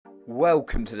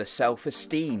Welcome to the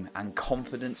Self-Esteem and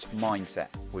Confidence Mindset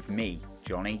with me,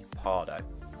 Johnny Pardo.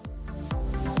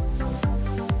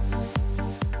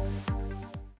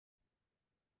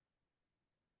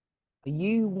 Are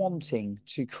you wanting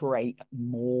to create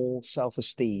more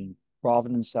self-esteem rather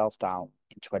than self-doubt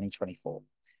in 2024?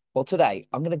 Well, today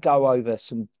I'm going to go over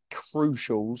some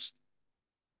crucials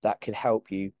that could help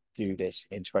you do this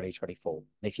in 2024.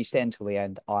 And if you stay until the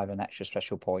end, I have an extra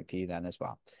special point for you then as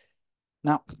well.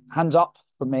 Now, hands up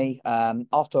for me.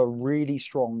 After a really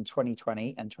strong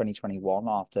 2020 and 2021,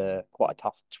 after quite a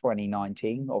tough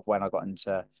 2019 of when I got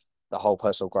into the whole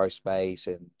personal growth space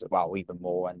and, well, even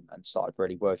more, and started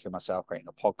really working on myself, creating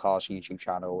a podcast, YouTube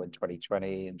channel in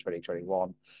 2020 and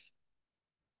 2021,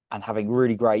 and having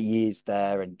really great years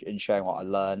there and sharing what I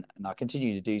learned. And I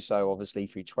continue to do so, obviously,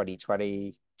 through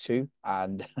 2022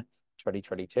 and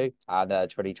 2022 and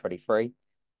 2023.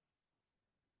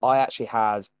 I actually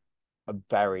had a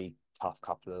very tough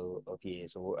couple of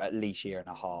years, or at least year and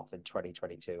a half in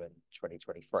 2022 and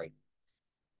 2023.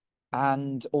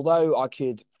 And although I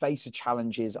could face the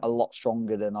challenges a lot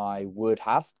stronger than I would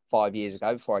have 5 years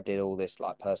ago before I did all this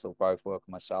like personal growth work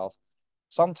on myself,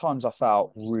 sometimes I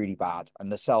felt really bad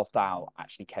and the self-doubt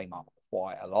actually came up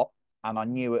quite a lot. And I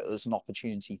knew it was an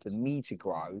opportunity for me to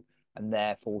grow and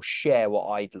therefore share what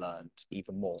I'd learned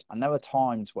even more. And there were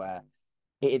times where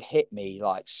it had hit me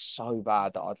like so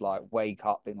bad that I'd like wake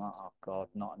up being like, oh God,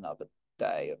 not another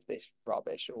day of this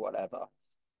rubbish or whatever.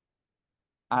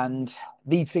 And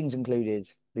these things included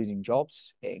losing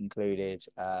jobs, it included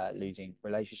losing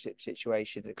relationship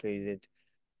situations, it included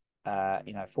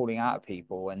falling out of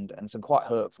people and some quite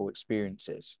hurtful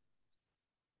experiences.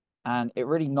 And it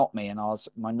really knocked me. And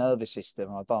my nervous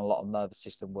system, I've done a lot of nervous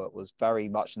system work, was very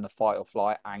much in the fight or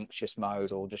flight, anxious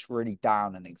mode, or just really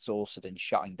down and exhausted and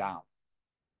shutting down.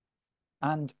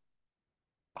 And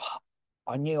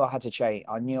I knew I had to change.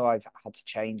 I knew I've had to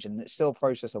change, and it's still a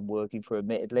process I'm working through,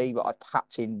 admittedly. But I've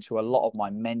tapped into a lot of my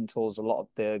mentors, a lot of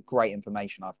the great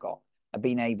information I've got, and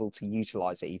been able to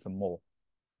utilize it even more.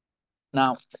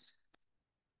 Now,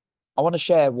 I want to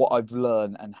share what I've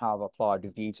learned and how I've applied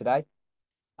with you today.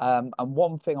 And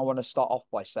one thing I want to start off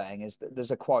by saying is that there's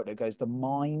a quote that goes, "The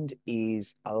mind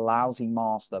is a lousy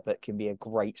master, but can be a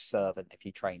great servant if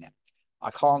you train it." I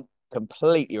can't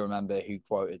completely remember who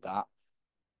quoted that.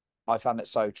 I found it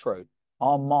so true.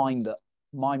 Our mind,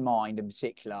 my mind in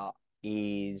particular,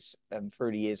 is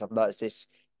through the years I've noticed this.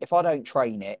 If I don't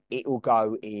train it, it will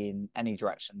go in any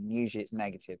direction. Usually it's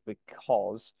negative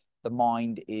because the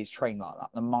mind is trained like that.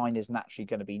 The mind is naturally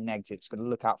going to be negative. It's going to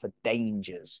look out for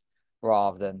dangers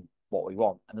rather than what we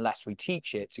want, unless we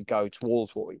teach it to go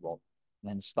towards what we want and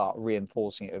then start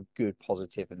reinforcing it with good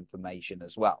positive information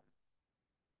as well.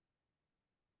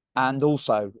 And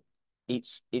also,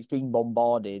 it's been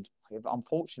bombarded with,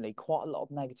 unfortunately, quite a lot of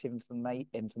negative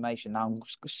information. Now, I'm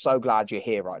so glad you're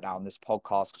here right now on this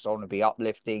podcast because I want to be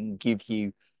uplifting, give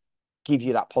you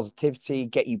that positivity,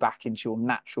 get you back into your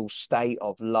natural state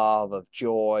of love, of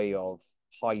joy, of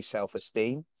high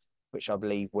self-esteem, which I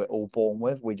believe we're all born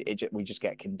with. We just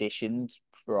get conditioned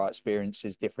through our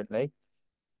experiences differently.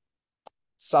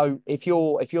 So if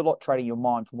you're not training your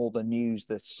mind from all the news,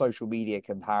 the social media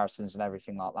comparisons and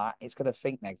everything like that, it's going to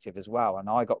think negative as well. And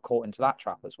I got caught into that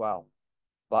trap as well.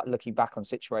 Like looking back on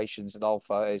situations and old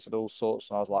photos and all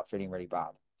sorts, and I was like feeling really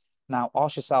bad. Now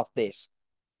ask yourself this: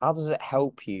 how does it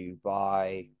help you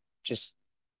by just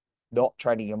not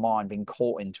training your mind, being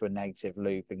caught into a negative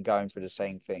loop and going through the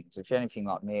same things? If you're anything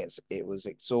like me, it was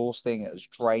exhausting, it was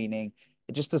draining,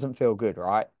 it just doesn't feel good,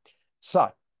 right? So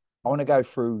I want to go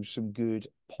through some good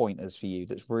pointers for you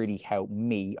that's really helped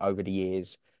me over the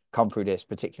years come through this,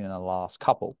 particularly in the last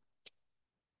couple.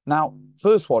 Now,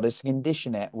 first one is to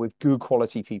condition it with good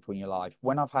quality people in your life.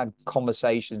 When I've had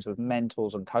conversations with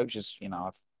mentors and coaches,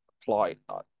 I've applied,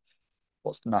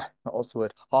 what's the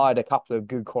word? Hired a couple of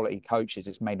good quality coaches.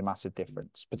 It's made a massive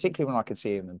difference, particularly when I could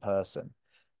see them in person.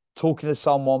 Talking to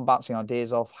someone, bouncing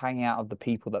ideas off, hanging out with the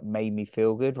people that made me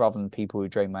feel good rather than people who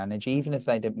drain my energy, even if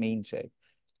they didn't mean to.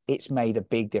 It's made a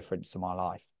big difference to my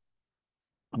life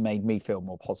and made me feel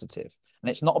more positive. And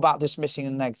it's not about dismissing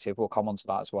the negative. We'll come on to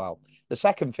that as well. The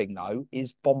second thing, though,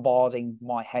 is bombarding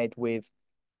my head with,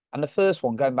 and the first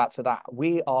one, going back to that,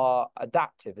 we are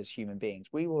adaptive as human beings.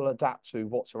 We will adapt to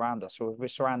what's around us. So if we're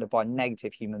surrounded by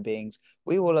negative human beings,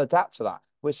 we will adapt to that.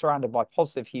 We're surrounded by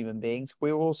positive human beings,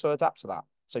 we will also adapt to that.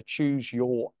 So choose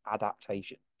your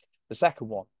adaptation. The second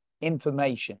one,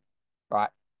 information, right?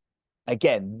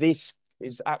 Again, this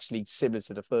is actually similar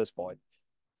to the first point.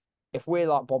 If we're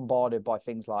like bombarded by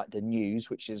things like the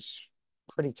news, which is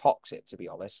pretty toxic, to be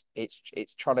honest, it's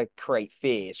trying to create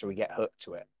fear so we get hooked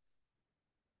to it.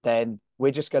 then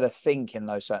we're just going to think in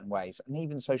those certain ways. And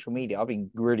even social media, I've been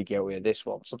really guilty of this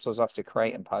one. Sometimes I have to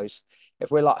create and post.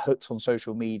 If we're like hooked on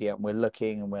social media and we're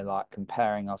looking and we're like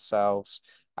comparing ourselves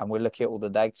and we're looking at all the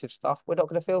negative stuff, we're not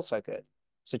going to feel so good.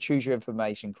 So choose your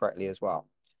information correctly as well.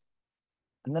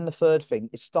 And then the third thing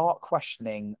is start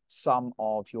questioning some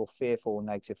of your fearful and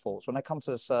negative thoughts. When they come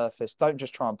to the surface, don't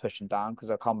just try and push them down because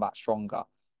they'll come back stronger.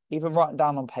 Even write them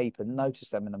down on paper, notice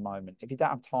them in the moment. If you don't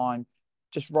have time,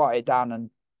 just write it down and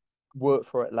work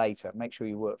for it later. Make sure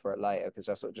you work for it later because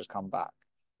that's what just come back.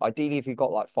 Ideally, if you've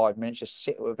got like 5 minutes, just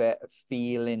sit with it,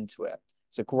 feel into it.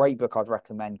 It's a great book I'd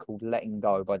recommend called Letting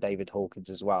Go by David Hawkins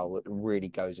as well. That really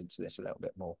goes into this a little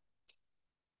bit more.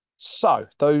 So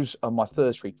those are my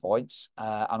first 3 points.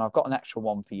 And I've got an extra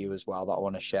one for you as well that I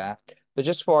want to share. But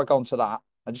just before I go on to that,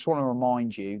 I just want to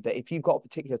remind you that if you've got a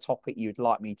particular topic you'd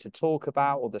like me to talk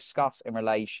about or discuss in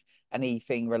relation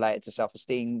anything related to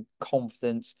self-esteem,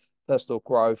 confidence, personal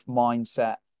growth,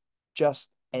 mindset, just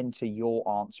enter your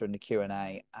answer in the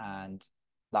Q&A and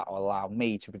that will allow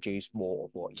me to produce more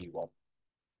of what you want.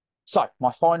 So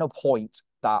my final point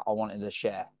that I wanted to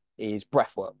share is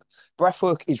breath work. Breath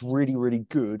work is really, really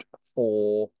good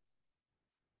for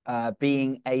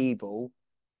being able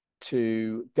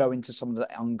to go into some of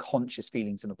the unconscious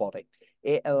feelings in the body.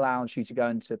 It allows you to go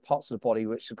into parts of the body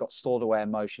which have got stored away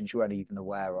emotions you weren't even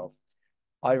aware of.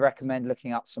 I recommend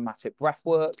looking up somatic breath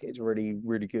work. It's a really,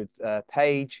 really good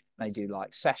page. They do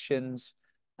like sessions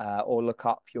or look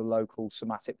up your local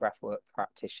somatic breathwork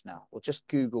practitioner or just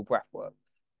Google breathwork.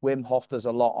 Wim Hof does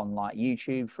a lot on like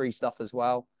YouTube, free stuff as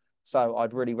well. So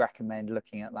I'd really recommend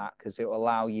looking at that because it will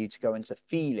allow you to go into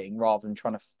feeling rather than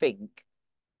trying to think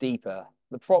deeper.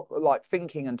 Like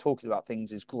thinking and talking about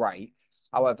things is great.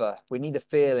 However, we need to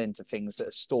feel into things that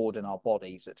are stored in our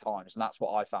bodies at times. And that's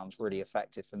what I found is really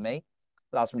effective for me. It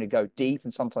allows me to go deep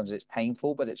and sometimes it's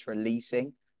painful, but it's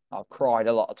releasing. I've cried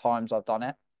a lot of times I've done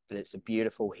it, but it's a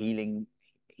beautiful healing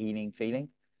feeling.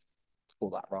 All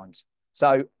that rhymes.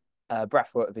 So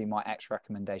breath work would be my extra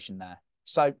recommendation there.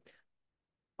 So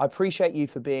I appreciate you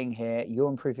for being here. You're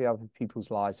improving other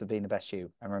people's lives for being the best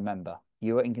you. And remember,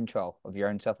 you are in control of your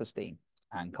own self-esteem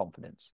and confidence.